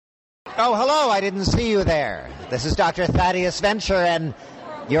Oh, hello, I didn't see you there. This is Dr. Thaddeus Venture, and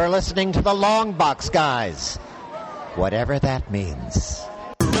you're listening to the Longbox Guys. Whatever that means.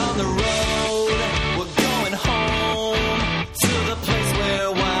 We're on the road, we're going home to the place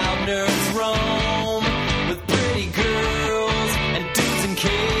where wild nerds roam with pretty girls and dudes in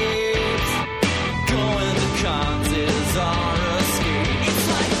capes. Going to cons is our escape. It's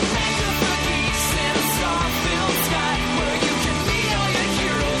like Mecca for geeks in a star-filled sky where you can meet all your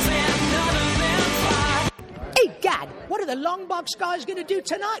heroes and none of them fly. Hey, Gad, what are the Longbox Guys going to do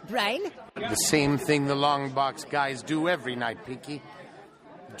tonight, Brain? The same thing the Longbox Guys do every night, Pinky.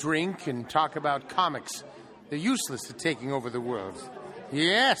 Drink and talk about comics. They're useless at taking over the world.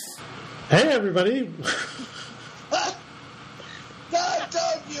 Yes. Hey, everybody.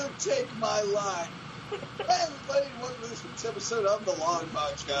 Don't you take my line. Hey, everybody, welcome to this week's episode of the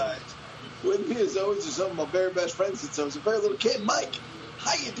Longbox Guys. With me, as always, are some of my very best friends since I was a very little kid, Mike.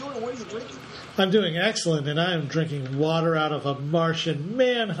 How you doing and what are you drinking? I'm doing excellent, and I am drinking water out of a Martian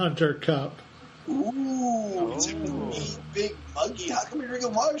Manhunter cup. Ooh, it's a neat, big muggy. How come you're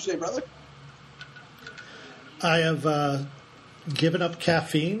drinking water today, brother? I have given up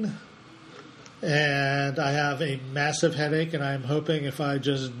caffeine, and I have a massive headache, and I'm hoping if I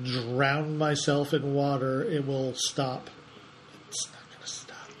just drown myself in water, it will stop. It's not going to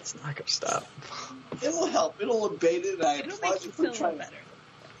stop. It's not going to stop. It'll help. It'll abate it. I It'll applaud make you you for feel trying. better.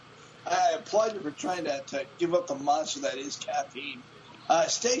 I applaud you for trying to give up the monster that is caffeine.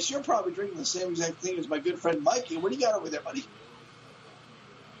 Stace, you're probably drinking the same exact thing as my good friend Mikey. What do you got over there, buddy?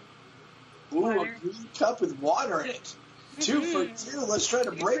 Ooh, Water. a green cup with water in it. 2 for 2. Let's try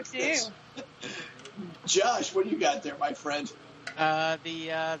to break this. Josh, what do you got there, my friend?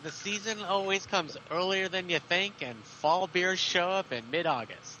 The season always comes earlier than you think, and fall beers show up in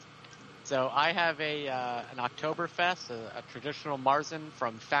mid-August. So I have an Oktoberfest, a traditional Marzen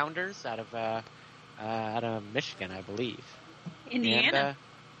from Founders out of Michigan, I believe. Indiana. And,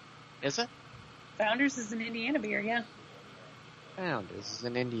 is it? Founders is an Indiana beer, yeah. Founders is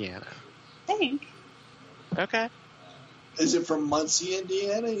in Indiana. I think. Okay. Is it from Muncie,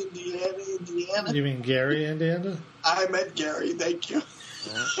 Indiana? Indiana? You mean Gary, Indiana? I meant Gary, thank you.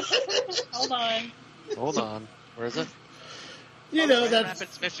 Hold on. Where is it? You know, Grand that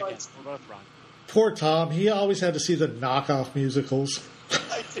Rapids, Michigan. We're both wrong. poor Tom, he always had to see the knockoff musicals.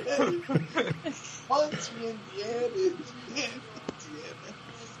 I did. Muncie, Indiana.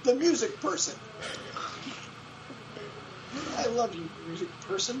 The music person. I love you, music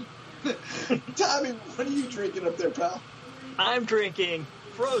person. Tommy, what are you drinking up there, pal? I'm drinking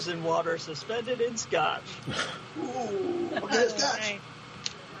frozen water suspended in scotch. Ooh, what kind of scotch? Nice.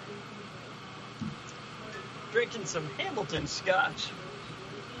 Drinking some Hamilton scotch.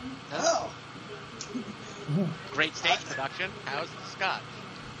 Oh. Great stage production. How's the scotch?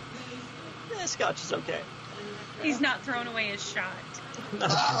 Scotch is okay. He's not throwing away his shot.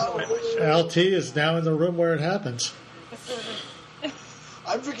 LT is now in the room where it happens.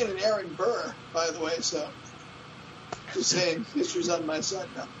 I'm drinking an Aaron Burr, by the way, so just saying, history's on my side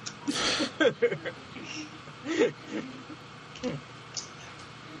now.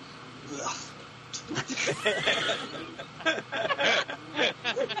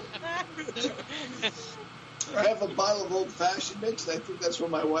 I have a bottle of old-fashioned mix, and I think that's what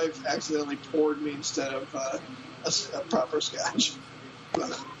my wife accidentally poured me instead of a proper scotch.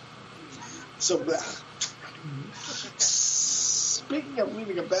 So, speaking of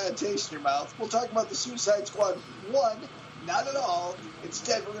leaving a bad taste in your mouth, we'll talk about the Suicide Squad 1. Not at all.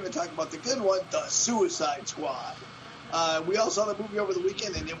 Instead, we're going to talk about the good one, the Suicide Squad. We all saw the movie over the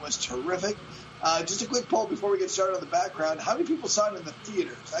weekend, and it was terrific. Just a quick poll before we get started on the background. How many people saw it in the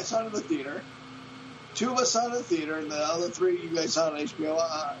theaters? I saw it in the theater. 2 of us saw it in the theater, and the other 3 you guys saw it on HBO.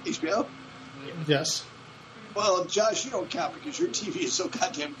 HBO? Yes. Well, Josh, you don't count because your TV is so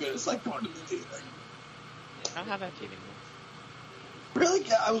goddamn good. It's like going to the theater. I don't have that TV. Really?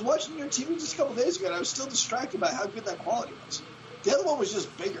 I was watching your TV just a couple days ago, and I was still distracted by how good that quality was. The other one was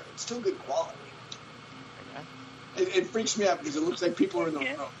just bigger. It's still good quality. It freaks me out because it looks like people are in the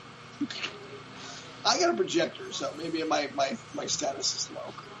room. I got a projector, so maybe my status is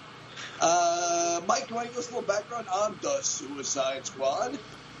low. Mike, do you want to give us a little background on the Suicide Squad?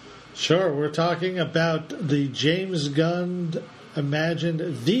 Sure, we're talking about the James Gunn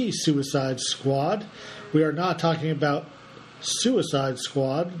imagined The Suicide Squad. We are not talking about Suicide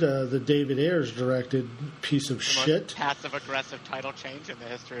Squad, the David Ayers directed piece of shit. Passive-aggressive title change in the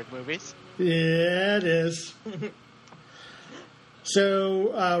history of movies. Yeah, it is.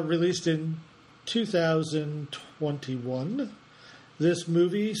 So, released in 2021, this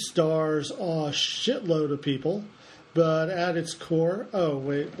movie stars a shitload of people. but at its core... Oh,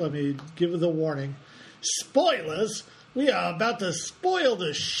 wait, let me give the warning. Spoilers! We are about to spoil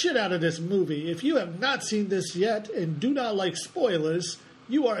the shit out of this movie. If you have not seen this yet and do not like spoilers,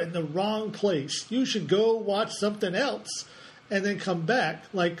 you are in the wrong place. You should go watch something else and then come back,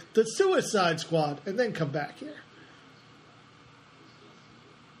 like the Suicide Squad, and then come back here.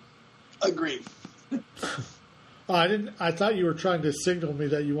 Agreed. Oh, I thought you were trying to signal me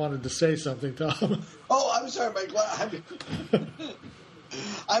that you wanted to say something, Tom. Oh, I'm sorry, Mike.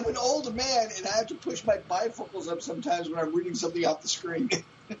 I'm an old man, and I have to push my bifocals up sometimes when I'm reading something off the screen.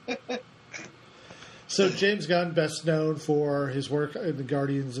 So James Gunn, best known for his work in the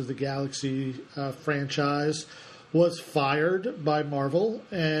Guardians of the Galaxy franchise, was fired by Marvel,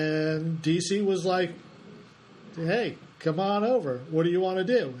 and DC was like, hey, come on over. What do you want to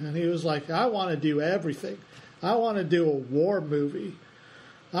do? And he was like, I want to do everything. I want to do a war movie.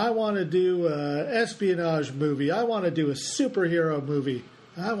 I want to do an espionage movie. I want to do a superhero movie.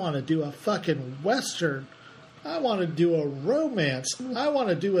 I want to do a fucking Western. I want to do a romance. I want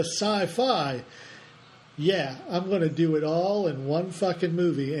to do a sci-fi. Yeah, I'm going to do it all in one fucking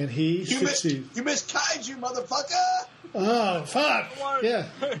movie, and he succeeds. You missed Kaiju, motherfucker! Oh, fuck! Yeah.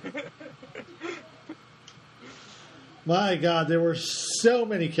 My God, there were so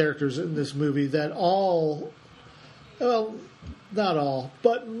many characters in this movie that all... Well, not all,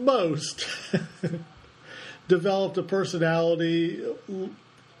 but most developed a personality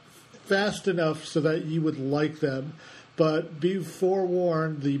fast enough so that you would like them. But be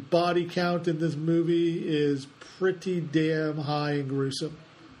forewarned, the body count in this movie is pretty damn high and gruesome.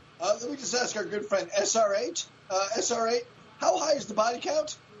 Let me just ask our good friend SR8. SR8, how high is the body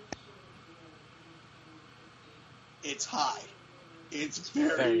count? It's high. It's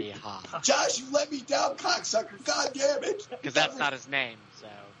very high. Josh, you let me down, cocksucker. God damn it. Because that's not his name, so...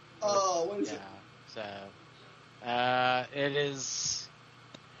 Oh, what is it? So, it is...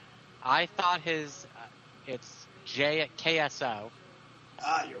 I thought his... it's KSO.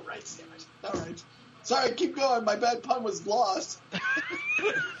 Ah, you're right, damn it. All right. Sorry, keep going. My bad pun was lost.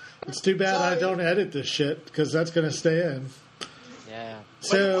 It's too bad I don't edit this shit, because that's going to stay in. Yeah.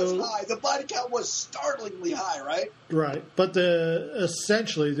 But it was high. The body count was startlingly high, right? Right. But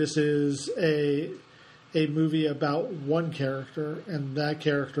essentially, this is a movie about one character, and that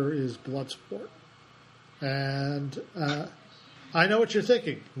character is Bloodsport. And I know what you're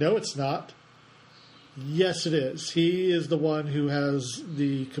thinking. No, it's not. Yes, it is. He is the one who has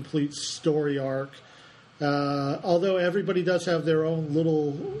the complete story arc. Although everybody does have their own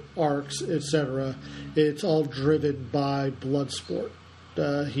little arcs, etc., it's all driven by Bloodsport.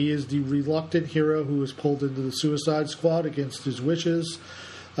 He is the reluctant hero who is pulled into the Suicide Squad against his wishes,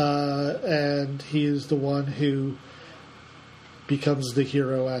 and he is the one who becomes the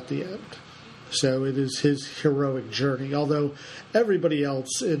hero at the end. So it is his heroic journey, although everybody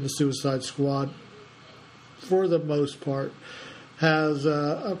else in the Suicide Squad, for the most part, has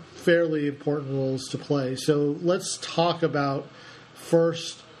a fairly important roles to play. So let's talk about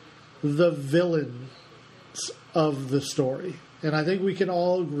first the villains of the story. And I think we can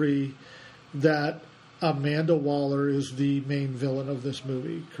all agree that Amanda Waller is the main villain of this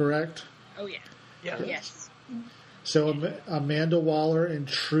movie, correct? Oh, yeah. Yes. So Amanda Waller, in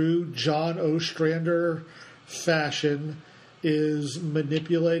true John Ostrander fashion, is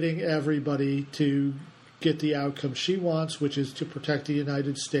manipulating everybody to get the outcome she wants, which is to protect the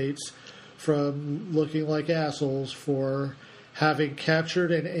United States from looking like assholes for having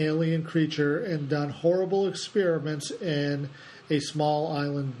captured an alien creature and done horrible experiments in a small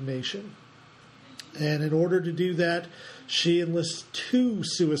island nation. And in order to do that, she enlists 2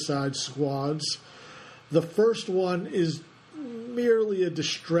 suicide squads. The first one is merely a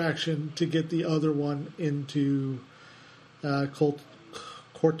distraction to get the other one into Corto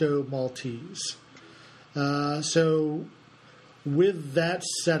Maltese. So with that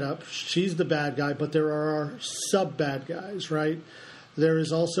setup, she's the bad guy, but there are sub-bad guys, right? There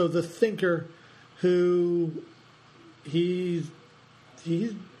is also the Thinker, who he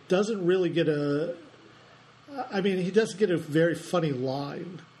doesn't really get he does get a very funny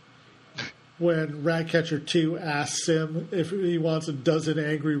line when Ratcatcher 2 asks him if he wants a dozen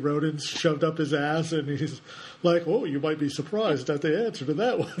angry rodents shoved up his ass, and he's like, oh, you might be surprised at the answer to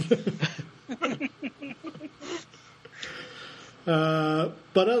that one.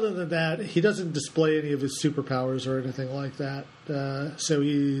 But other than that, he doesn't display any of his superpowers or anything like that. So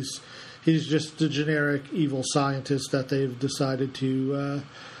he's just the generic evil scientist that they've decided to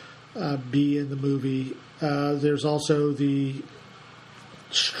be in the movie. There's also the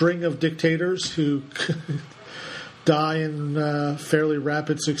string of dictators who die in fairly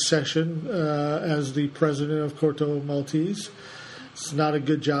rapid succession as the president of Corto Maltese. It's not a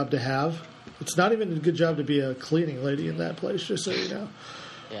good job to have. It's not even a good job to be a cleaning lady in that place, just so you know.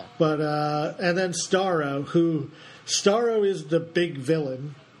 Yeah. But and then Starro is the big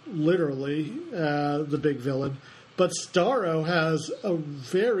villain, literally the big villain. But Starro has a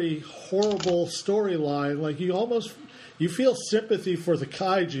very horrible storyline. Like you feel sympathy for the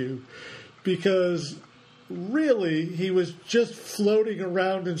kaiju because really he was just floating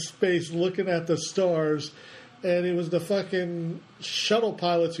around in space looking at the stars, and it was the fucking shuttle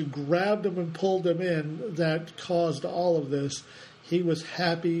pilots who grabbed him and pulled him in that caused all of this. He was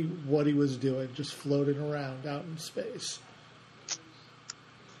happy what he was doing, just floating around out in space.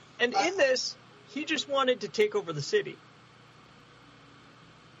 And in this, he just wanted to take over the city.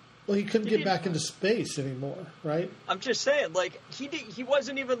 Well, he couldn't get back into space anymore, right? I'm just saying, like, he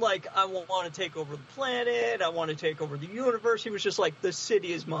wasn't even like, I want to take over the planet, I want to take over the universe. He was just like, the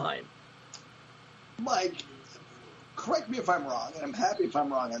city is mine. Mike, correct me if I'm wrong, and I'm happy if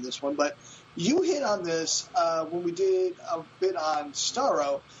I'm wrong on this one, but you hit on this when we did a bit on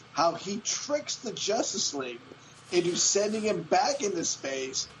Starro, how he tricks the Justice League into sending him back into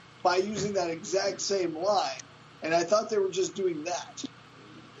space by using that exact same line. And I thought they were just doing that.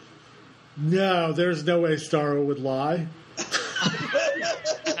 No, there's no way Starro would lie.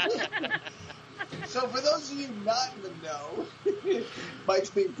 So for those of you not in the know, Mike's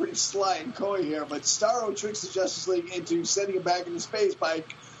being pretty sly and coy here, but Starro tricks the Justice League into sending him back into space by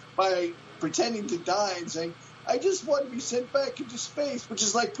pretending to die and saying, I just want to be sent back into space, which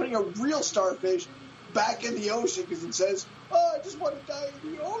is like putting a real starfish back in the ocean because it says, I just want to die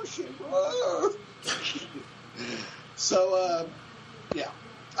in the ocean. So, yeah.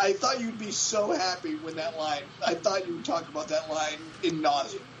 I thought you'd be so happy when I thought you would talk about that line in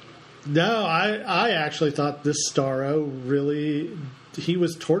nauseam. No, I actually thought this Starro really, he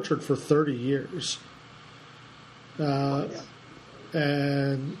was tortured for 30 years.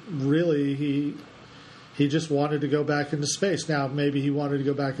 And really, he just wanted to go back into space. Now, maybe he wanted to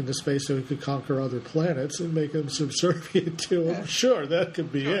go back into space so he could conquer other planets and make them subservient to him. Sure, that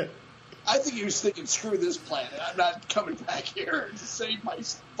could be it. I think he was thinking, screw this planet. I'm not coming back here to save my...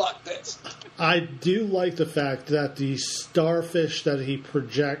 Fuck this. I do like the fact that the starfish that he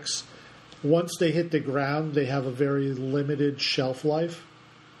projects, once they hit the ground, they have a very limited shelf life.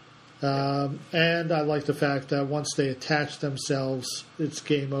 And I like the fact that once they attach themselves, it's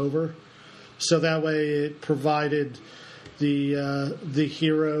game over. So that way it provided the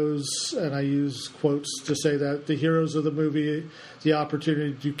heroes, and I use quotes to say that, the heroes of the movie, the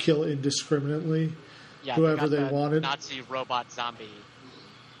opportunity to kill indiscriminately whoever they wanted. Nazi robot zombie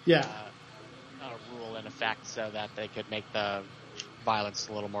rule in effect so that they could make the violence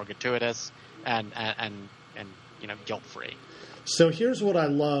a little more gratuitous and guilt-free. So here's what I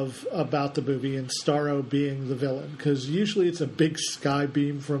love about the movie and Starro being the villain, because usually it's a big sky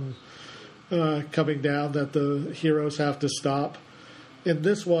beam from coming down that the heroes have to stop. In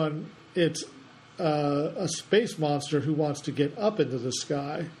this one, it's a space monster who wants to get up into the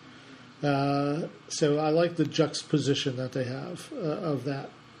sky. So I like the juxtaposition that they have of that.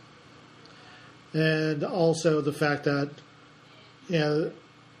 And also the fact that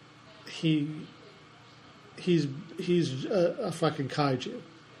he's a fucking kaiju.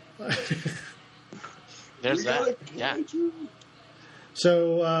 There's that. Yeah.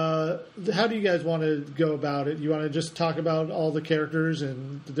 So, how do you guys want to go about it? You want to just talk about all the characters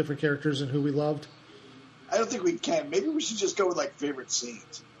and the different characters and who we loved? I don't think we can. Maybe we should just go with, like, favorite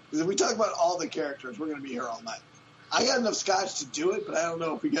scenes. Because if we talk about all the characters, we're going to be here all night. I got enough scotch to do it, but I don't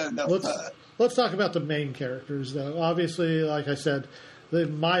know if we got enough... Let's talk about the main characters, though. Obviously, like I said,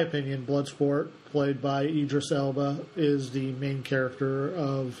 in my opinion, Bloodsport, played by Idris Elba, is the main character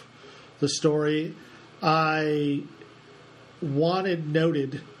of the story. I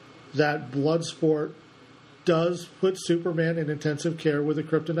noted that Bloodsport does put Superman in intensive care with a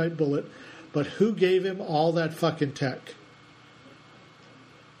kryptonite bullet, but who gave him all that fucking tech?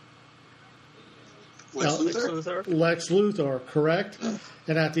 Lex Luthor? Lex Luthor, correct?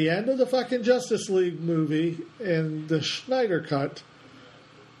 And at the end of the fucking Justice League movie, in the Snyder Cut,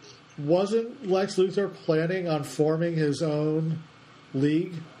 wasn't Lex Luthor planning on forming his own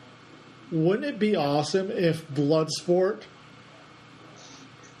league? Wouldn't it be awesome if Bloodsport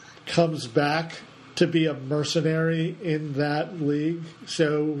comes back to be a mercenary in that league?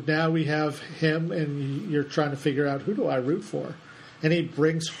 So now we have him, and you're trying to figure out, who do I root for? And he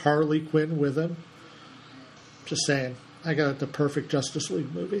brings Harley Quinn with him. Just saying, I got the perfect Justice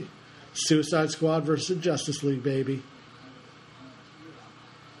League movie. Suicide Squad versus Justice League, baby.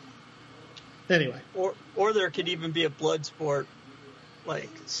 Anyway. Or there could even be a Bloodsport like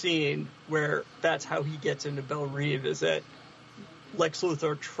scene where that's how he gets into Belle Reve, is that Lex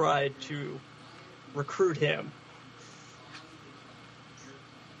Luthor tried to recruit him,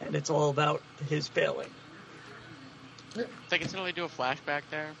 and it's all about his failing. They can certainly do a flashback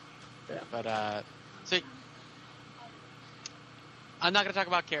there. Yeah. But, so I'm not going to talk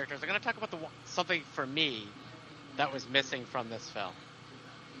about characters. I'm going to talk about something for me that was missing from this film.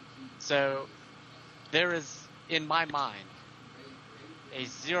 So there is, in my mind, a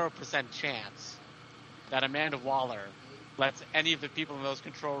 0% chance that Amanda Waller lets any of the people in those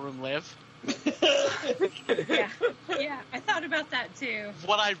control room live. Yeah, I thought about that too.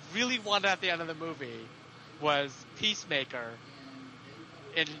 What I really wanted at the end of the movie was Peacemaker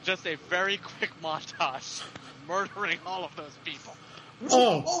in just a very quick montage murdering all of those people.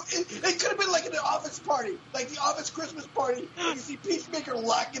 It could have been like in the office party, like the office Christmas party. You see Peacemaker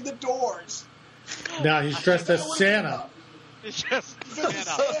locking the doors. Now he's dressed as Santa. It's just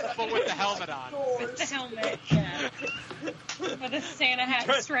Santa, but with the helmet on. With the helmet, yeah. With a Santa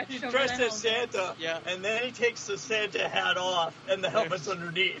hat stretched He's over dressed the as helmet. Santa, Yeah. And then he takes the Santa hat off, and the helmet's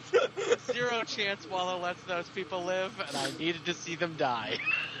underneath. 0 chance Waller lets those people live, and I needed to see them die.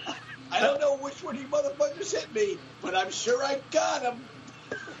 I don't know which one you motherfuckers hit me, but I'm sure I got him.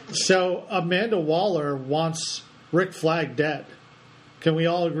 So Amanda Waller wants Rick Flag dead. Can we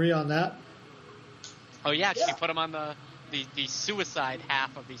all agree on that? Oh yeah, she put him on the suicide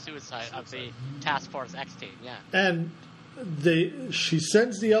half of the Task Force X team. Yeah, And she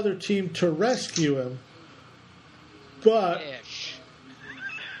sends the other team to rescue him, but ish.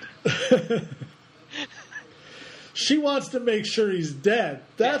 she wants to make sure he's dead.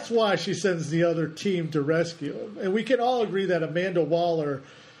 That's why she sends the other team to rescue him. And we can all agree that Amanda Waller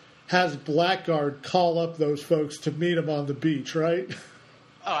has Blackguard call up those folks to meet him on the beach, right?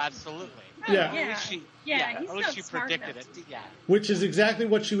 Oh, absolutely. Yeah. Yeah. He's At least not she smart predicted enough it. Yeah. Which is exactly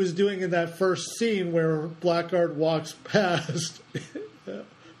what she was doing in that first scene where Blackguard walks past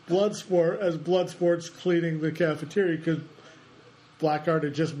Bloodsport as Bloodsport's cleaning the cafeteria because Blackguard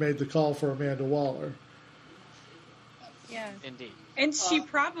had just made the call for Amanda Waller. Yeah. Indeed. And she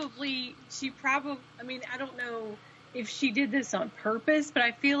probably, I mean, I don't know if she did this on purpose, but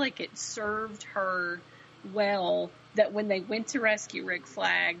I feel like it served her well that when they went to rescue Rick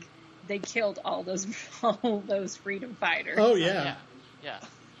Flag, they killed all those freedom fighters. Oh, yeah. Yeah.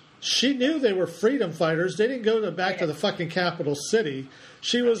 She knew they were freedom fighters. They didn't go back to the fucking capital city.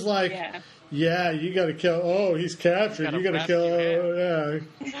 She was like, yeah you got to kill. Oh, he's captured. You got to kill.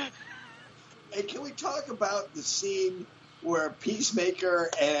 Yeah. Hey, can we talk about the scene where Peacemaker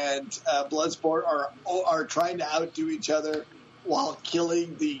and Bloodsport are trying to outdo each other while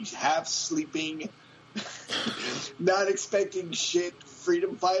killing the half-sleeping, not expecting shit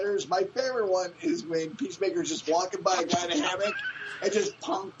freedom fighters? My favorite one is when Peacemaker's just walking by a guy in a hammock and just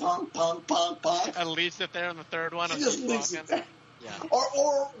pong, pong, pong, pong, pong. And leaves it there in the third one. He just leaves it there. Yeah.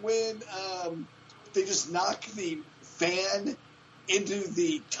 Or when they just knock the fan into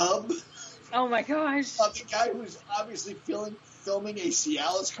the tub. Oh my gosh. The guy who's obviously filming a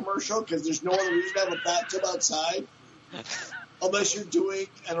Cialis commercial because there's no other reason to have a bathtub outside unless you're doing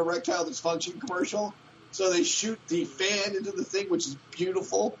an erectile dysfunction commercial. So they shoot the fan into the thing, which is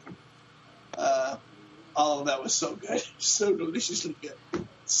beautiful. All of that was so good. So deliciously good.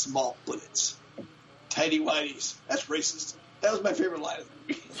 Small bullets. Tiny whities. That's racist. That was my favorite line of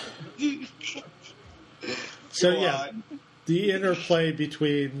the movie. So, the interplay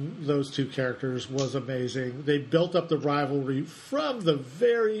between those two characters was amazing. They built up the rivalry from the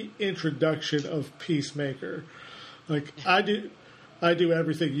very introduction of Peacemaker. Like, I do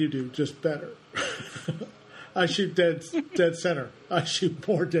everything you do, just better. I shoot dead center. I shoot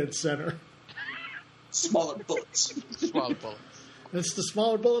more dead center. Smaller bullets. Smaller bullets. It's the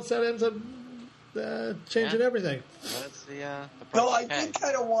smaller bullets that ends up changing everything. That's the No, I did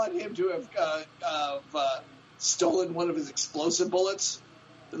kind of want him to have stolen one of his explosive bullets.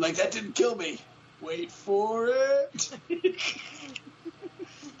 Like, that didn't kill me. Wait for it.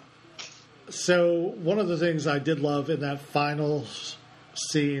 So, one of the things I did love in that final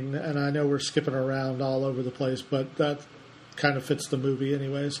scene, and I know we're skipping around all over the place, but that kind of fits the movie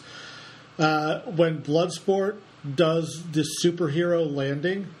anyways. When Bloodsport does the superhero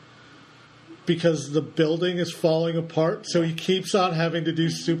landing, because the building is falling apart, so he keeps on having to do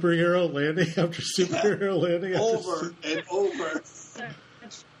superhero landing after superhero landing. Over and over.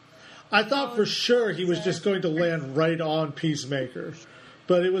 I thought for sure he was just going to land right on Peacemaker,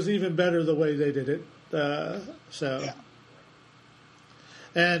 but it was even better the way they did it.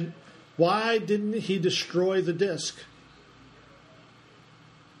 And why didn't he destroy the disc?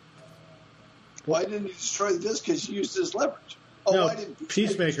 Why didn't he destroy the disc? Because he used his leverage. Oh, No, why didn't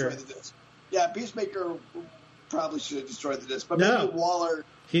Peacemaker. destroy the disc? Yeah, Peacemaker probably should have destroyed the disc, but No. maybe Waller.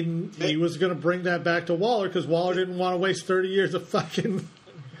 He was going to bring that back to Waller because Waller didn't want to waste 30 years of fucking...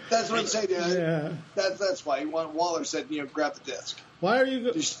 That's what I'm saying. Yeah. That's why Waller said, grab the disc. Why are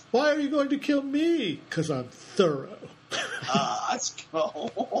you going to kill me? Because I'm thorough. Let's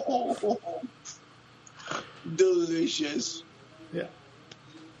go. Delicious. Yeah.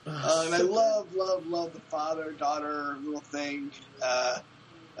 And I love the father-daughter little thing.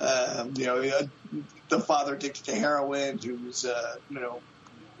 The father addicted to heroin who's,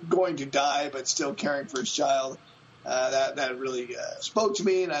 going to die but still caring for his child. That really spoke to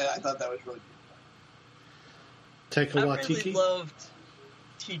me, and I thought that was really good. Taika Waititi. I really loved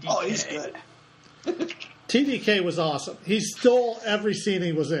TDK. Oh, he's good. TDK was awesome. He stole every scene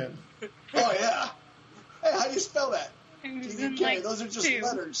he was in. Oh, yeah. Hey, how do you spell that? He was in, TDK. Those are just 2.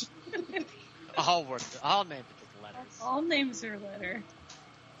 letters. All names are just letters. All names are letter.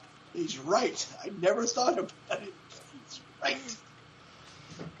 He's right. I never thought about it. He's right.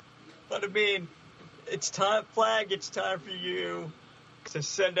 But I mean, it's time, Flag, it's time for you to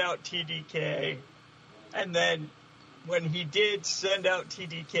send out TDK. And then when he did send out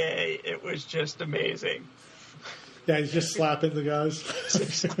TDK, it was just amazing. Yeah, he's just slapping the guys.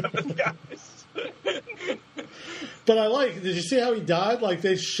 But did you see how he died? Like,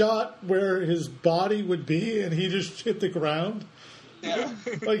 they shot where his body would be, and he just hit the ground. Yeah.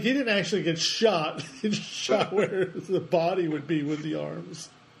 Like, he didn't actually get shot. He just shot where the body would be with the arms.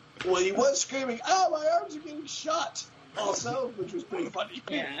 Well, he was screaming, "Oh, my arms are getting shot!" Also, which was pretty funny.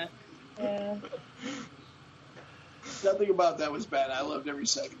 Yeah. Nothing about that was bad. I loved every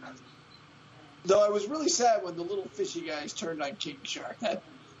second of it. Though I was really sad when the little fishy guys turned on King Shark.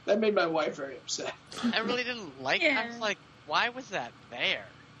 That made my wife very upset. I really didn't like it. I was like, why was that there?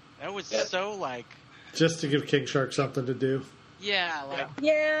 That was so, like... Just to give King Shark something to do. Yeah, like...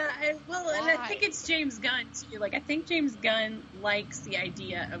 Yeah, and I think it's James Gunn, too. Like, I think James Gunn likes the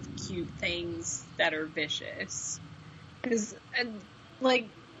idea of cute things that are vicious. Because,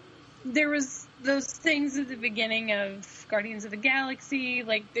 there was those things at the beginning of Guardians of the Galaxy.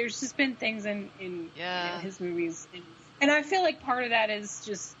 Like, there's just been things in his movies. And I feel like part of that is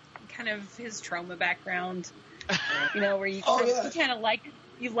just kind of his trauma background. Where you kind of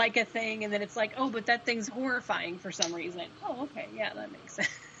you like a thing, and then it's like, oh, but that thing's horrifying for some reason. Oh, okay, yeah, that makes sense.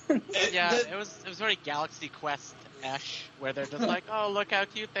 Yeah, it was very Galaxy Quest-esque, where they're just like, oh, look how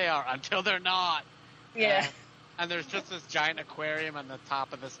cute they are, until they're not. Yeah. And there's just this giant aquarium on the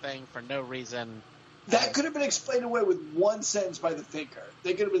top of this thing for no reason. That could have been explained away with one sentence by the thinker.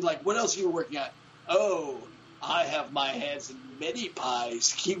 They could have been like, what else are you working on? Oh, I have my hands in many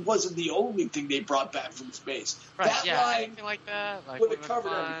pies. He wasn't the only thing they brought back from space. Right, that line anything like that. Like, would have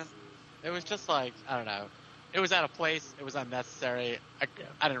covered everything. It was just like, I don't know. It was out of place. It was unnecessary. I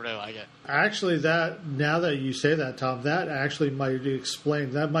didn't really like it. Actually, now that you say that, Tom, that actually might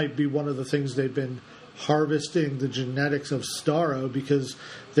explain. That might be one of the things they've been harvesting the genetics of Starro, because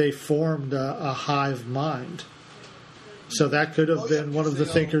they formed a hive mind. So that could have been one of the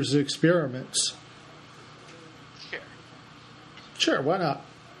thinker's experiments. Sure, why not?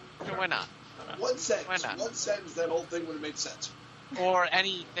 Sure, why not? One sentence. Why not? One sentence, that whole thing would have made sense. Or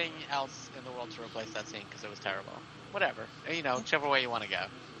anything else in the world to replace that scene, because it was terrible. Whatever. Whichever way you want to go.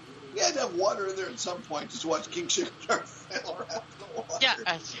 You had to have water in there at some point just to watch King Shark sail around the water. Yeah,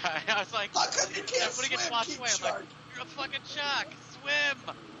 I was like, how come you can't everybody gets swim, washed King away. I'm Shark? like, you're a fucking shark.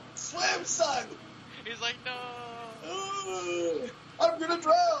 Swim. Swim, son. He's like, no. I'm going to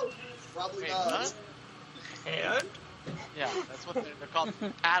drown. Probably Wait, not. what? And? Yeah, that's what they're called.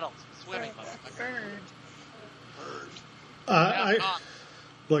 Paddles. Swimming, motherfucker.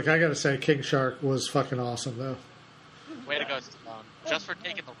 Look, I gotta say, King Shark was fucking awesome, though. Way to go, Stallone. Just for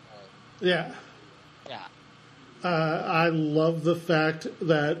taking the role. Yeah. Yeah. I love the fact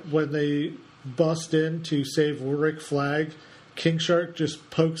that when they bust in to save Rick Flag, King Shark just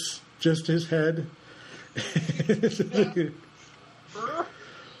pokes just his head.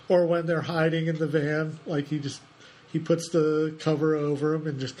 Or when they're hiding in the van, like he puts the cover over him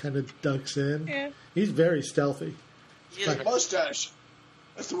and just kind of ducks in. Yeah. He's very stealthy. His mustache.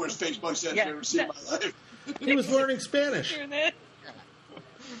 That's the worst face mustache I've ever seen in my life. He was learning Spanish.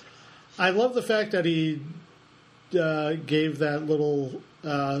 I love the fact that he gave that little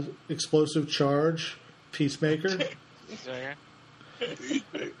explosive charge, Peacemaker. Peacemaker.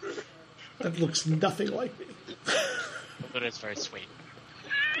 That looks nothing like me. But it's very sweet.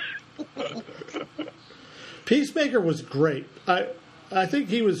 Peacemaker was great. I think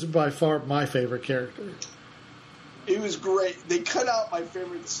he was by far my favorite character. It was great. They cut out my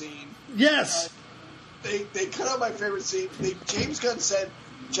favorite scene. Yes. They cut out my favorite scene. James Gunn said,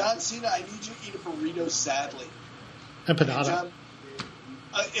 "John Cena, I need you to eat a burrito sadly." Empanada.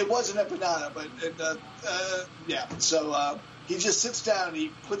 It wasn't empanada, but yeah. So he just sits down,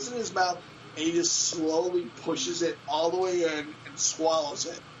 he puts it in his mouth, and he just slowly pushes it all the way in and swallows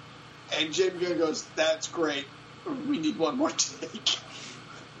it. And James Gunn goes, "That's great. We need one more take."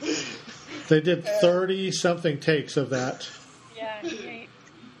 They did 30-something takes of that. Yeah, he ate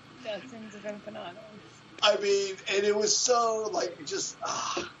dozens of empanadas. I mean, and it was so, like, just...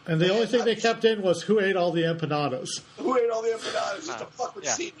 and the only thing they kept in was who ate all the empanadas. Who ate all the empanadas just to fuck with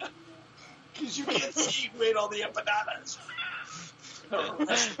Cena. Because you can't see who ate all the empanadas.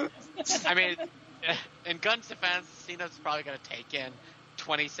 I mean, in Gunn's defense, Cena's probably going to take in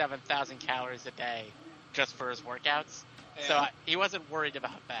 27,000 calories a day just for his workouts. Yeah. So he wasn't worried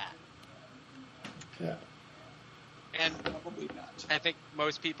about that. Yeah. And probably not. I think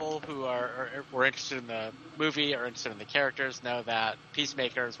most people who were interested in the movie or interested in the characters know that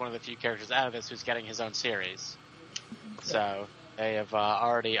Peacemaker is one of the few characters out of this who's getting his own series. So they have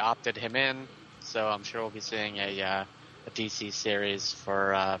already opted him in. So I'm sure we'll be seeing a DC series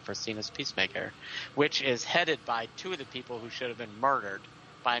for Cena's Peacemaker, which is headed by two of the people who should have been murdered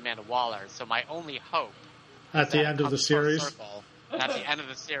by Amanda Waller. So my only hope at the end of the series. At the end of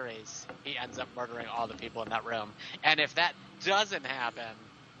the series, he ends up murdering all the people in that room. And if that doesn't happen,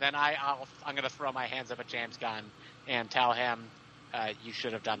 then I'm going to throw my hands up at James Gunn and tell him, you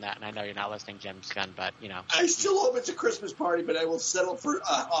should have done that. And I know you're not listening, James Gunn, but, you know. I still hope it's a Christmas party, but I will settle for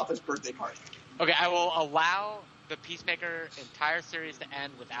Office birthday party. Okay, I will allow the Peacemaker entire series to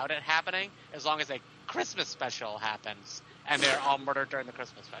end without it happening, as long as a Christmas special happens, and they're all murdered during the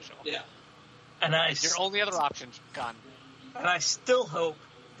Christmas special. Yeah. And your only other option, Gunn. And I still hope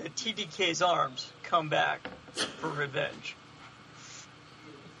that TDK's arms come back for revenge.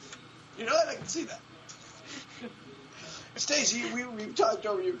 You know what? I can see that. Stacey, we've talked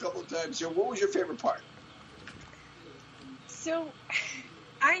over you a couple of times here. What was your favorite part? So,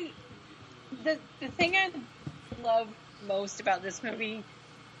 the thing I love most about this movie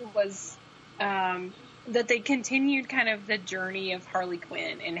was that they continued kind of the journey of Harley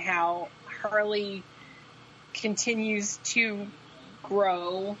Quinn and how Harley continues to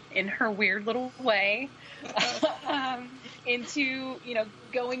grow in her weird little way into, you know,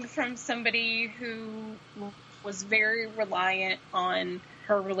 going from somebody who was very reliant on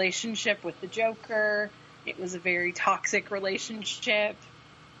her relationship with the Joker. It was a very toxic relationship.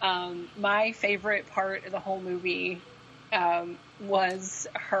 My favorite part of the whole movie was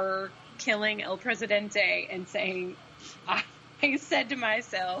her killing El Presidente and saying, I said to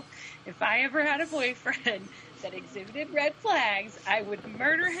myself, if I ever had a boyfriend that exhibited red flags, I would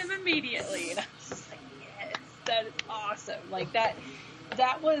murder him immediately. And I was just like, yes, that is awesome. Like that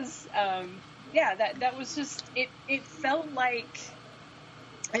was, that was just, it felt like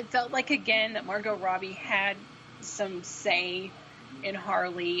again that Margot Robbie had some say in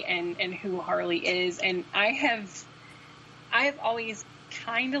Harley and who Harley is. And I have always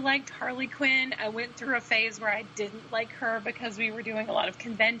kind of liked Harley Quinn. I went through a phase where I didn't like her because we were doing a lot of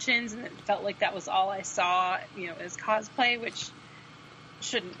conventions and it felt like that was all I saw, you know, as cosplay, which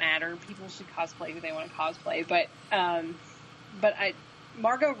shouldn't matter. People should cosplay who they want to cosplay. But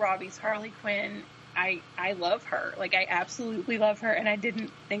Margot Robbie's Harley Quinn, I love her. Like, I absolutely love her, and I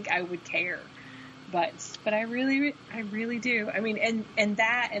didn't think I would care. But I really do. I mean, and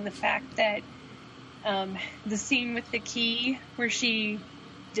that, and the fact that the scene with the key where she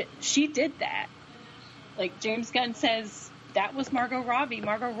did that. Like, James Gunn says that was Margot Robbie.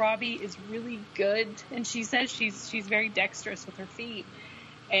 Margot Robbie is really good, and she says she's very dexterous with her feet.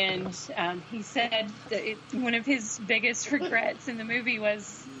 And he said that one of his biggest regrets in the movie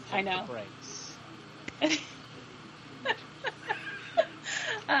was, I know.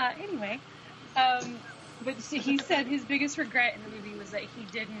 Anyway, but he said his biggest regret in the movie was that he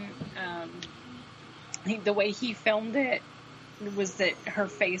didn't. The way he filmed it was that her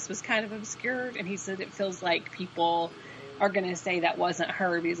face was kind of obscured, and he said it feels like people are going to say that wasn't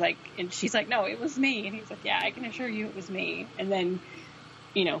her. But he's like, and she's like, no, it was me. And he's like, yeah, I can assure you it was me. And then,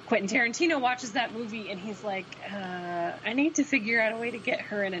 you know, Quentin Tarantino watches that movie, and he's like, I need to figure out a way to get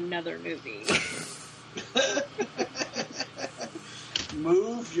her in another movie.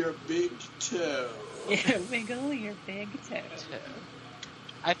 Move your big toe. Yeah, wiggle your big toe.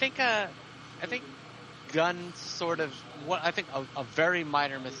 I think Gunn sort of, I think a very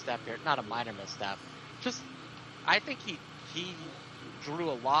minor misstep here. Not a minor misstep. Just, I think he drew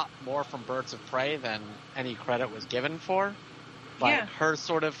a lot more from Birds of Prey than any credit was given for. like Yeah. her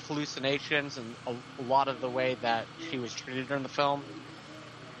sort of hallucinations and a lot of the way that she was treated in the film.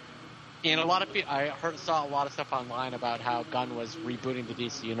 And a lot of people, saw a lot of stuff online about how Gunn was rebooting the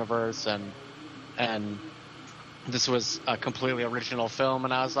DC universe and this was a completely original film,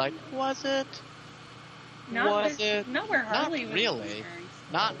 and I was like, was it? Not where Harley Not was really.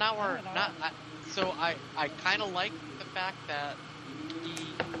 concerned. Not where. at all. Not. So I kind of like the fact that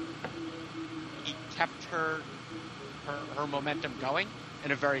he kept her momentum going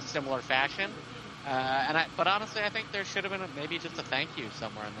in a very similar fashion. But honestly, I think there should have been maybe just a thank you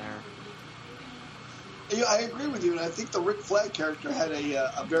somewhere in there. Yeah, I agree with you, and I think the Rick Flag character had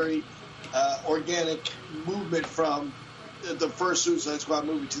a very organic movement from the first Suicide Squad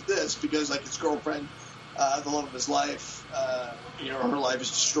movie to this, because like his girlfriend, the love of his life, her life is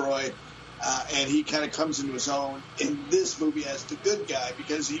destroyed, and he kind of comes into his own in this movie as the good guy,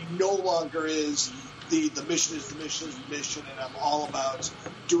 because he no longer is the mission is the mission is the mission, and I'm all about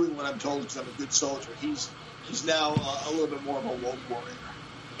doing what I'm told because I'm a good soldier. He's now a little bit more of a lone warrior.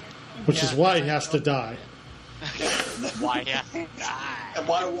 Which is why he has to die. Why he has to die. And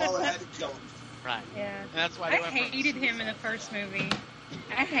why Waller had to kill him. Right. Yeah. And that's why I hated him in the first movie.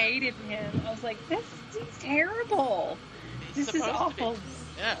 I hated him. I was like, he's terrible. He's This is supposed to be. awful.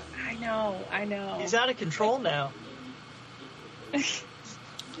 Yeah. I know. He's out of control now.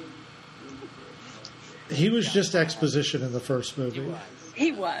 He was just exposition in the first movie.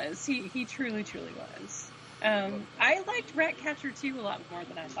 He was. He truly, truly was. I liked Ratcatcher 2 a lot more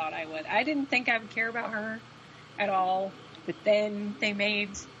than I thought I would. I didn't think I would care about her at all, but then they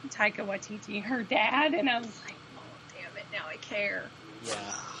made Taika Waititi her dad, and I was like, oh, damn it, now I care. Yeah.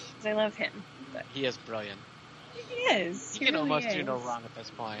 'Cause I love him. But He is brilliant. he is. He can really almost is. do no wrong at this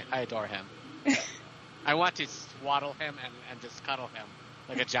point. I adore him. I want to swaddle him and just cuddle him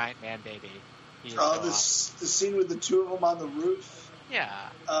like a giant man baby. He is so The scene with the two of them on the roof. Yeah.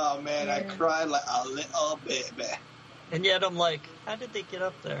 Oh man, I cried like a little baby. And yet I'm like, how did they get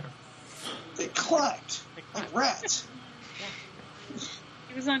up there? They climbed like rats.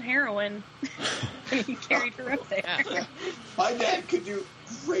 He was on heroin. He carried her up there. Yeah. My dad could do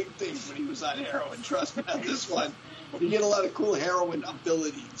great things when he was on heroin. Trust me on this one. You get a lot of cool heroin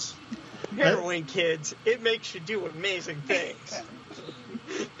abilities. Heroin kids, it makes you do amazing things.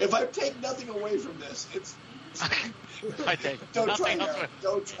 If I take nothing away from this, it's I take don't try nothing else. heroin.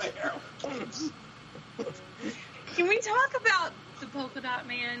 Don't try heroin. Can we talk about the Polka Dot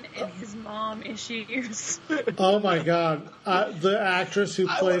Man and his mom issues? Oh my god. The actress who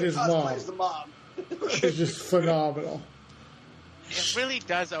played his mom As the mom. is just phenomenal. It really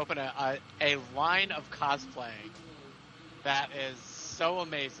does open a line of cosplaying that is so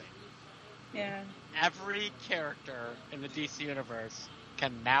amazing. Yeah. Every character in the DC universe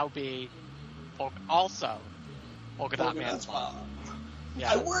can now be also Polka Dot Man's mom.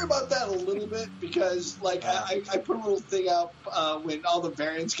 Yeah. I worry about that a little bit because, like, I put a little thing out when all the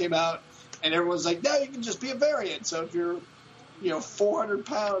variants came out, and everyone's like, now you can just be a variant. So if you're, 400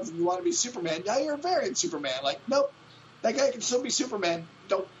 pounds and you want to be Superman, now you're a variant Superman. Like, nope, that guy can still be Superman.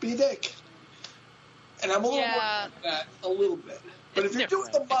 Don't be a dick. And I'm a little worried about that a little bit. But if you're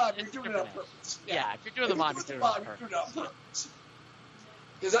doing the mod, you're doing it on purpose. Yeah, if you're doing the mod, you're doing it on purpose.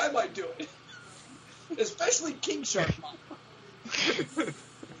 Because I might do it. Especially King Shark mod.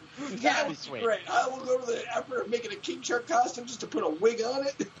 That would be great. I will go to the effort of making a King Shark costume just to put a wig on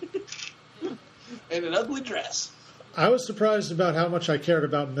it and an ugly dress. I was surprised about how much I cared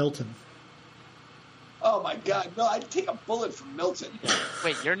about Milton. Oh my God! No, I'd take a bullet from Milton.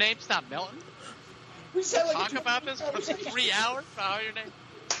 Wait, your name's not Milton? We said like talk about this for 3 hours. How your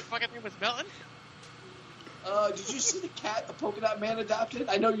fucking name was Milton? Did you see the cat the Polka Dot Man adopted?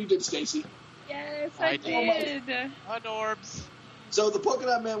 I know you did, Stacy. Yes, I did. Adorbs. So the Polka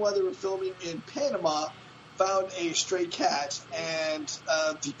Dot Man, while they were filming in Panama, found a stray cat, and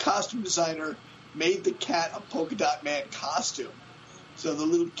the costume designer made the cat a Polka Dot Man costume. So the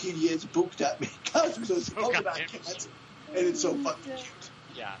little kitty is a Polka Dot Man costume. So it's a Polka Dot cat, and it's so fucking cute.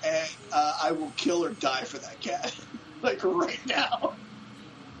 Yeah. And I will kill or die for that cat, like right now.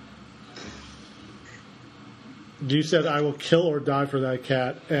 You said I will kill or die for that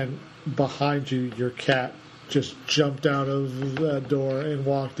cat, and behind you, your cat just jumped out of that door and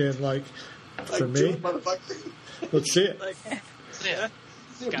walked in like for me. Let's see it. I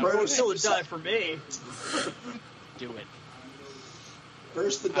will kill or die for me. Do it.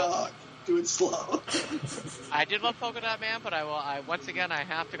 First the dog. Do it slow. I did love Polka Dot Man, but once again I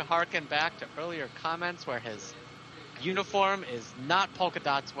have to harken back to earlier comments where his uniform is not polka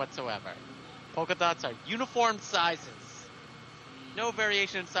dots whatsoever. Polka dots are uniform sizes. No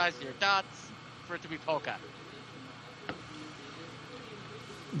variation in size of your dots for it to be polka.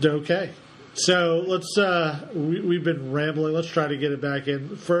 Okay. So let's, we've been rambling. Let's try to get it back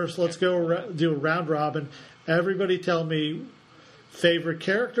in. First, let's do a round robin. Everybody tell me favorite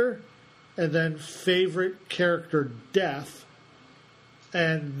character and then favorite character death.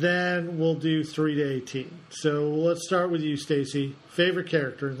 And then we'll do 3 to 18. So let's start with you, Stacy. Favorite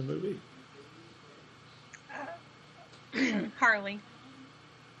character in the movie? Harley.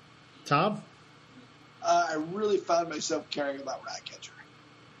 Tom? I really found myself caring about Ratcatcher.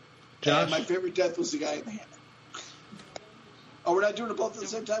 Josh? And my favorite death was the guy in the hammock. Oh, we're not doing it both at the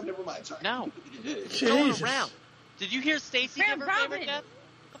same time? Never mind, sorry. No. Jesus. Going around. Did you hear Stacy Round give her favorite robin. death?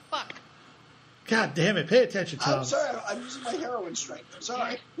 What the fuck? God damn it. Pay attention, Tom. I'm sorry, I'm using my heroin strength. I'm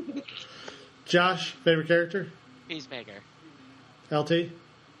sorry. Josh, favorite character? Peacemaker. LT?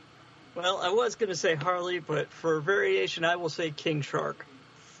 Well, I was going to say Harley, but for a variation, I will say King Shark.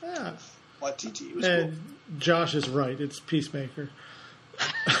 Yeah. What, TT? It was And cool. Josh is right. It's Peacemaker.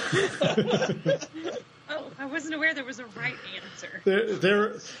 Oh, I wasn't aware there was a right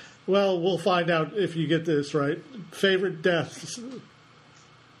answer. Well, we'll find out if you get this right. Favorite deaths?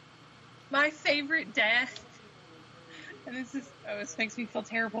 My favorite death, and this makes me feel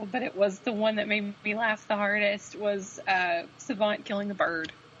terrible, but it was the one that made me laugh the hardest, was Savant killing the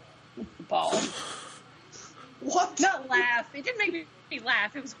bird with the ball. What? Not laugh. It didn't make me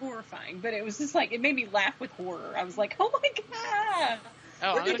laugh. It was horrifying, but it was just like, it made me laugh with horror. I was like, oh my God.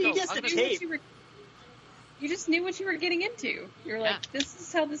 Oh, I'm gonna you go. just I'm knew gonna, what you just knew what you were getting into. You're like, this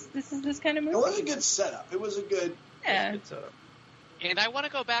is how this is this kind of movie. It was a good setup. It was a good... Yeah. Good setup. and I want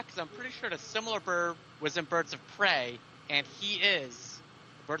to go back because I'm pretty sure a similar bird was in Birds of Prey, and he is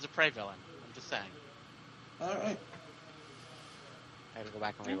a Birds of Prey villain. I'm just saying. All right. I had to go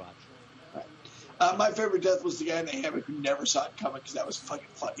back and rewatch. My favorite death was the guy in the hammock who never saw it coming because that was fucking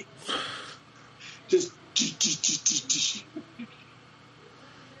funny. Just...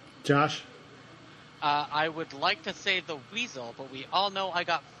 Josh? I would like to say the weasel, but we all know I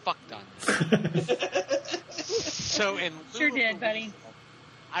got fucked on this. So in Sure lieu of did, the buddy. weasel,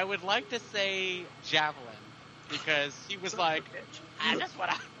 I would like to say Javelin because he was like, I just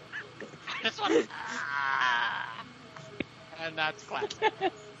wanna, and that's classic.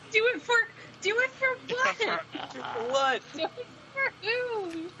 Do it for what? What? Do it for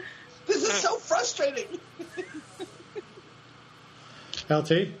who? This is so frustrating.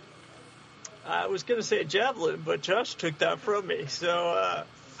 LT? I was going to say Javelin, but Josh took that from me. So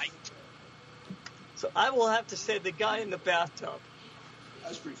I will have to say the guy in the bathtub. That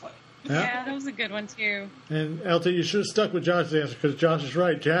was pretty funny. Yeah, that was a good one too. And LT, you should have stuck with Josh's answer because Josh is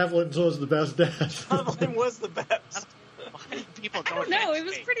right. Javelin was the best death. Javelin was the best. Why do people I go don't know. It against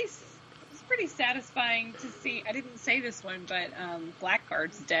was me? pretty satisfying to see. I didn't say this one, but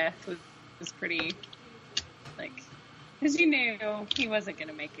Blackguard's death was pretty, like, because you knew he wasn't going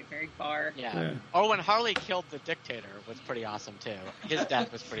to make it very far. Yeah. Or when Harley killed the dictator was pretty awesome too. His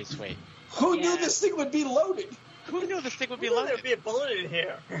death was pretty sweet. Who knew Yeah. this thing would be loaded? Who knew this thing would be There'd loaded? be a bullet in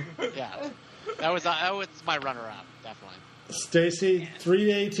here. Yeah. That was my runner-up, definitely. Stacy, 3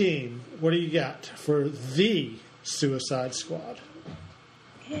 to 18. What do you got for the Suicide Squad?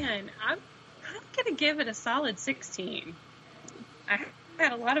 Man, I'm going to give it a solid 16. I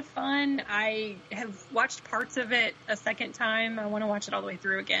had a lot of fun. I have watched parts of it a second time. I want to watch it all the way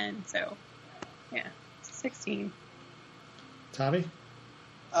through again. So, yeah, 16. Tommy?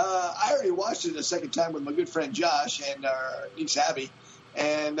 I already watched it a second time with my good friend Josh and our niece Abby,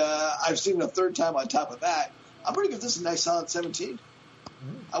 and I've seen it a third time on top of that. I'm going to give this a nice solid 17.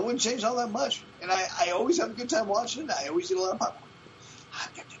 I wouldn't change all that much, and I always have a good time watching it. I always eat a lot of popcorn.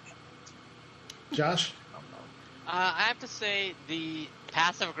 Josh? I have to say the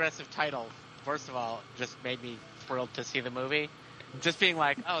passive-aggressive title, first of all, just made me thrilled to see the movie. Just being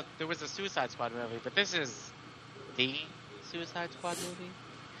like, oh, there was a Suicide Squad movie, but this is the Suicide Squad movie.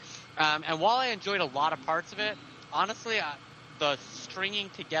 And while I enjoyed a lot of parts of it, honestly, the stringing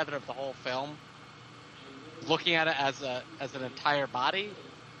together of the whole film, looking at it as an entire body,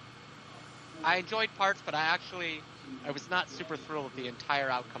 I enjoyed parts, but I was not super thrilled with the entire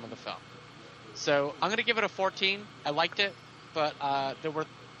outcome of the film. So I'm going to give it a 14. I liked it, but there were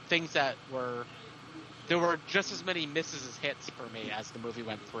things there were just as many misses as hits for me as the movie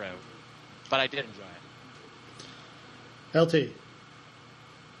went through. But I did enjoy it. LT?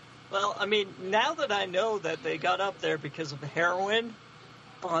 Well, I mean, now that I know that they got up there because of the heroin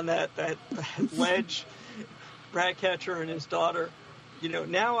on that ledge, Ratcatcher and his daughter,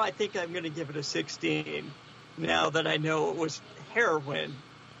 now I think I'm going to give it a 16. Now that I know it was heroin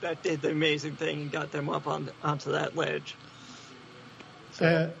that did the amazing thing and got them up onto that ledge.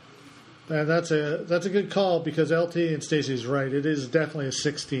 So, And that's a good call because LT and Stacey's right. It is definitely a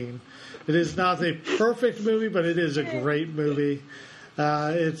 16. It is not a perfect movie, but it is a great movie.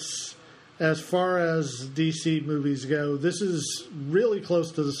 It's as far as DC movies go, this is really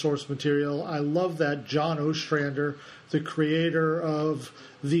close to the source material. I love that John Ostrander, the creator of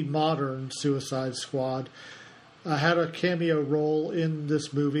the modern Suicide Squad, had a cameo role in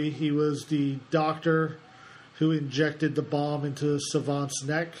this movie. He was the doctor who injected the bomb into Savant's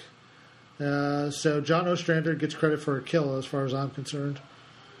neck. So John Ostrander gets credit for a kill as far as I'm concerned.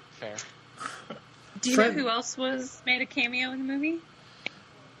 Fair. Do you know who else made a cameo in the movie?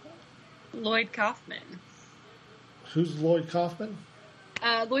 Lloyd Kaufman. Who's Lloyd Kaufman?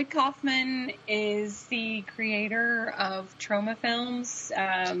 Lloyd Kaufman is the creator of Trauma films.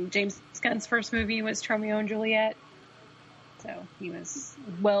 James Gunn's first movie was Romeo and Juliet. So he was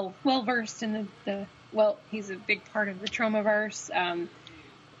well versed in he's a big part of the Traumaverse.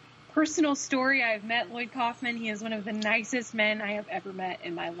 Personal story, I've met Lloyd Kaufman. He is one of the nicest men I have ever met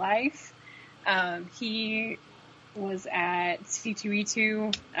in my life. He was at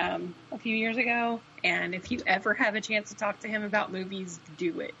C2E2 a few years ago, and if you ever have a chance to talk to him about movies,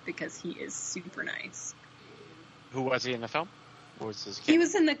 do it, because he is super nice. Who was he in the film? What was his He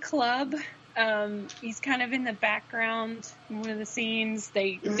was in The Club. He's kind of in the background in one of the scenes.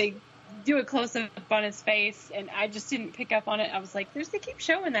 They do a close-up on his face, and I just didn't pick up on it. I was like, they keep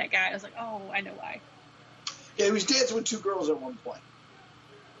showing that guy. I was like, oh, I know why. Yeah, he was dancing with two girls at one point.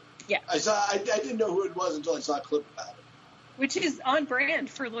 Yeah. I didn't know who it was until I saw a clip about it. Which is on brand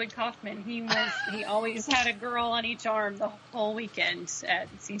for Lloyd Kaufman. He always had a girl on each arm the whole weekend at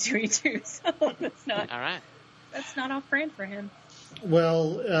C2E2, so that's not all right. That's not off brand for him.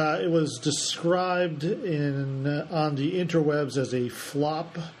 Well, it was described on the interwebs as a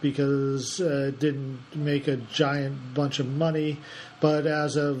flop because it didn't make a giant bunch of money. But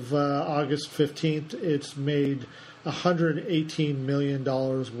as of August 15th, it's made $118 million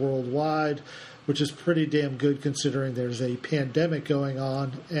worldwide, which is pretty damn good considering there's a pandemic going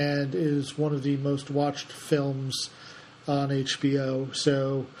on, and is one of the most watched films on HBO.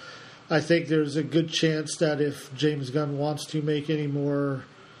 So I think there's a good chance that if James Gunn wants to make any more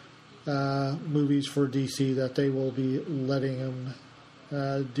movies for DC, that they will be letting him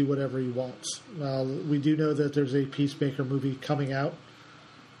do whatever he wants. We do know that there's a Peacemaker movie coming out.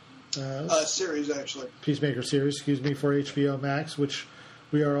 Series, actually. Peacemaker series, for HBO Max, which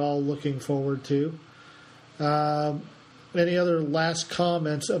we are all looking forward to. Any other last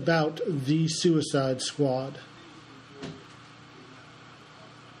comments about the Suicide Squad?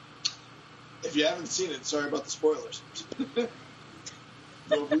 If you haven't seen it, sorry about the spoilers.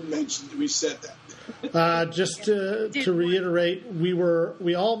 Well, we said that. Just to reiterate,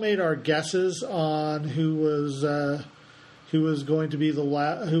 we all made our guesses on who was going to be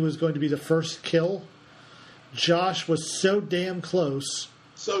the first kill. Josh was so damn close.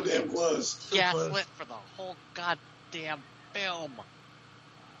 So damn close. Gaslit for the whole goddamn film.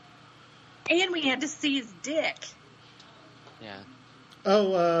 And we had to see his dick. Yeah.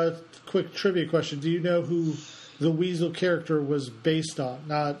 Oh, quick trivia question. Do you know who the Weasel character was based on?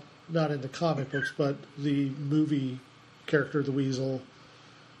 Not in the comic books, but the movie character, the Weasel,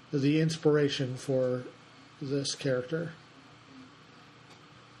 the inspiration for this character.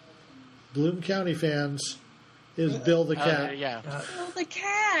 Bloom County fans is Bill the Cat. Yeah. Bill the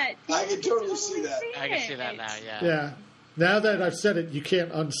Cat. I can totally see that. I can see that now, yeah. Yeah. Now that I've said it, you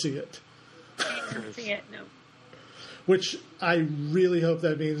can't unsee it. Can't see it, no. Which I really hope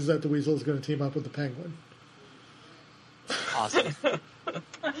that means that the Weasel is going to team up with the Penguin. Awesome.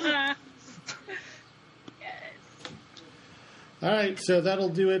 Yes. All right, so that'll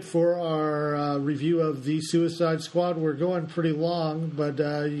do it for our review of the Suicide Squad. We're going pretty long, but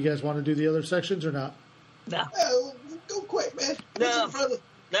you guys want to do the other sections or not? No. Go quick, man. No.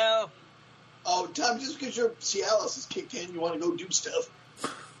 Oh, Tom, just because your Cialis is kicked in, you want to go do stuff.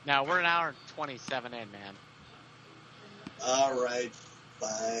 Now, we're an hour and 27 in, man. All right,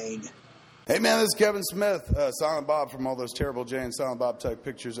 fine. Hey man, this is Kevin Smith, Silent Bob from all those terrible Jay and Silent Bob type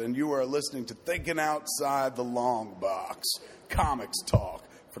pictures, and you are listening to Thinking Outside the Long Box, comics talk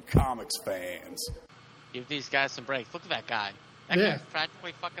for comics fans. Give these guys some breaks. Look at that guy. That Yeah. guy's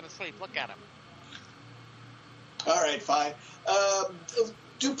practically fucking asleep. Look at him. All right, fine.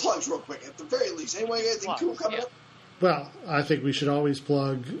 Do plugs real quick, at the very least. Anyway, anything cool coming up? Well, I think we should always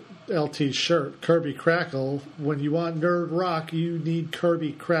plug LT's shirt, Kirby Crackle. When you want nerd rock, you need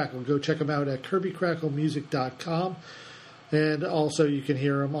Kirby Crackle. Go check them out at KirbyCrackleMusic.com. And also you can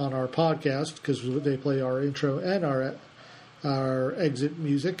hear them on our podcast because they play our intro and our exit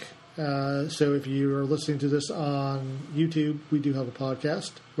music. So if you are listening to this on YouTube, we do have a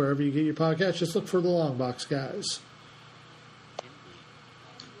podcast. Wherever you get your podcast, just look for the Longbox Guys.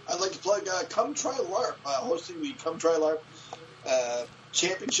 I'd like to plug Come Try LARP, hosting the Come Try LARP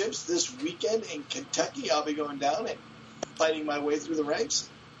championships this weekend in Kentucky. I'll be going down and fighting my way through the ranks.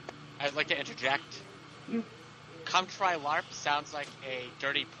 I'd like to interject. Come Try LARP sounds like a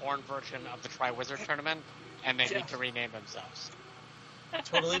dirty porn version of the Try Wizard tournament, and they need to rename themselves.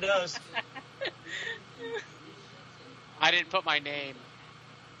 Totally does. I didn't put my name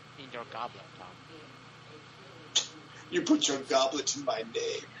in your goblet, Tom. You put your goblet in my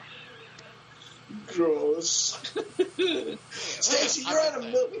name. Gross. Stacey, you're on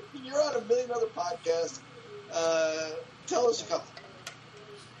a million other podcasts. Tell us a couple.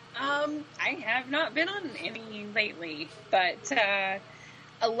 I have not been on any lately, but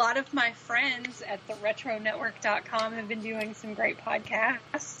a lot of my friends at the retronetwork.com have been doing some great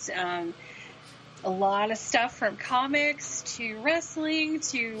podcasts. A lot of stuff from comics to wrestling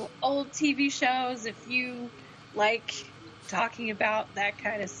to old TV shows. If you like talking about that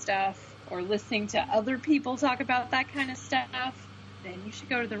kind of stuff or listening to other people talk about that kind of stuff, then you should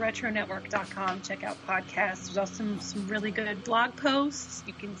go to the retronetwork.com, check out podcasts. There's also some really good blog posts.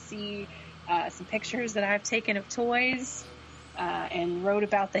 You can see some pictures that I've taken of toys and wrote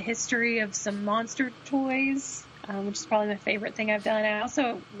about the history of some monster toys, which is probably my favorite thing I've done. I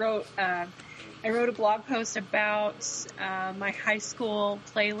also wrote a blog post about my high school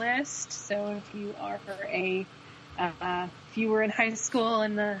playlist. So if you are if you were in high school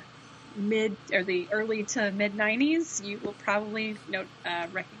in the the early to mid 90s, you will probably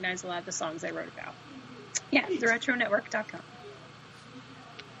recognize a lot of the songs I wrote about. Yeah, theretronetwork.com.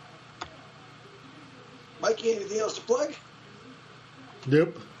 Mikey, anything else to plug?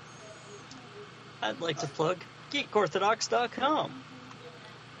 Nope. I'd like to plug geekorthodox.com.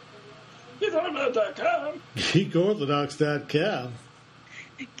 Geekorthodox.com. Geekorthodox.com.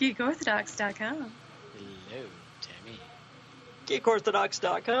 Geekorthodox.com. Hello, Tammy.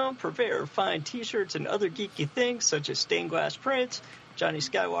 Geekorthodox.com for very fine t-shirts and other geeky things such as stained glass prints, Johnny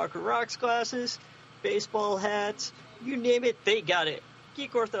Skywalker rocks glasses, baseball hats, you name it, they got it.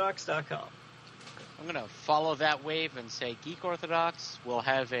 Geekorthodox.com. I'm going to follow that wave and say Geek Orthodox will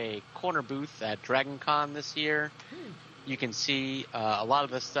have a corner booth at Dragon Con this year. You can see a lot of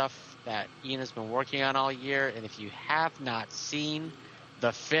the stuff that Ian has been working on all year, and if you have not seen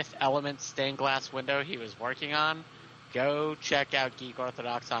the Fifth Element stained glass window he was working on, go check out Geek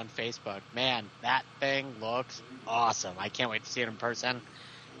Orthodox on Facebook. Man, that thing looks awesome. I can't wait to see it in person.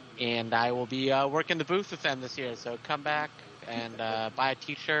 And I will be working the booth with them this year, so come back and buy a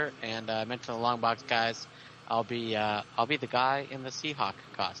t-shirt and mention the Longbox Guys. I'll be the guy in the Seahawk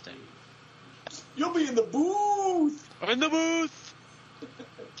costume. You'll be in the booth. I'm in the booth.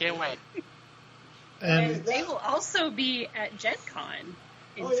 Can't wait. And they will also be at Gen Con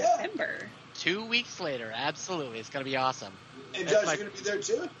in September. 2 weeks later, absolutely. It's going to be awesome. And Josh, you're going to be there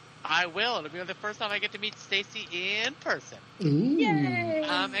too? I will. It'll be the first time I get to meet Stacy in person. Ooh. Yay!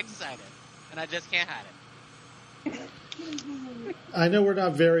 I'm excited. And I just can't hide it. I know we're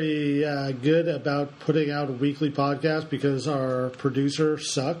not very good about putting out a weekly podcast because our producer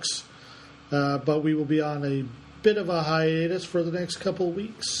sucks, but we will be on a bit of a hiatus for the next couple of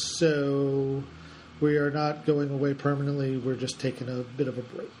weeks, so we are not going away permanently. We're just taking a bit of a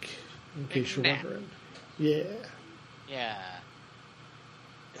break, in case you're wondering. Yeah. Yeah.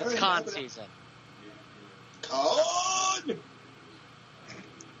 It's con season. Con!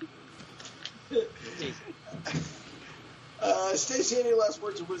 Stacey, any last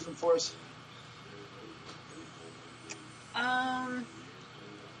words of wisdom for us?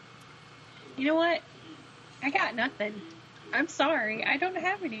 You know what? I got nothing. I'm sorry. I don't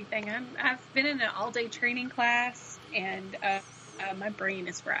have anything. I've been in an all-day training class, and my brain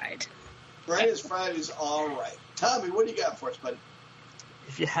is fried. Brain is fried is all right. Tommy, what do you got for us, buddy?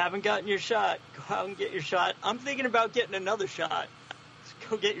 If you haven't gotten your shot, go out and get your shot. I'm thinking about getting another shot.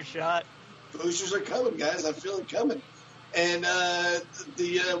 Go get your shot. Boosters are coming, guys. I feel it coming. And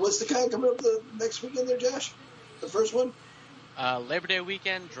what's the con coming up the next weekend there, Josh? The first one? Labor Day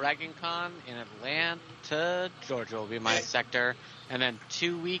weekend, Dragon Con in Atlanta, Georgia will be my sector. And then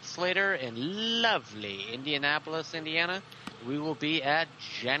 2 weeks later in lovely Indianapolis, Indiana, we will be at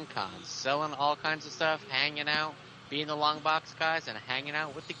Gen Con, selling all kinds of stuff, hanging out, being the Longbox Guys, and hanging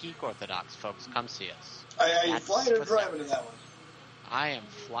out with the Geek Orthodox folks. Come see us. Are you flying or driving to that one? I am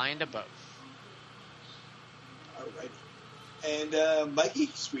flying to both. All right. And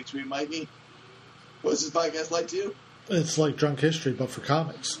Mikey, sweet Mikey, what's this podcast like to you? It's like Drunk History, but for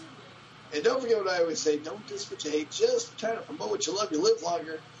comics. And don't forget what I always say, don't diss what you hate, just try to promote what you love, you live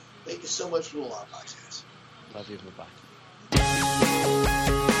longer. Thank you so much for the Longbox, guys. Love you.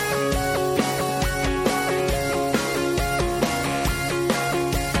 Bye-bye.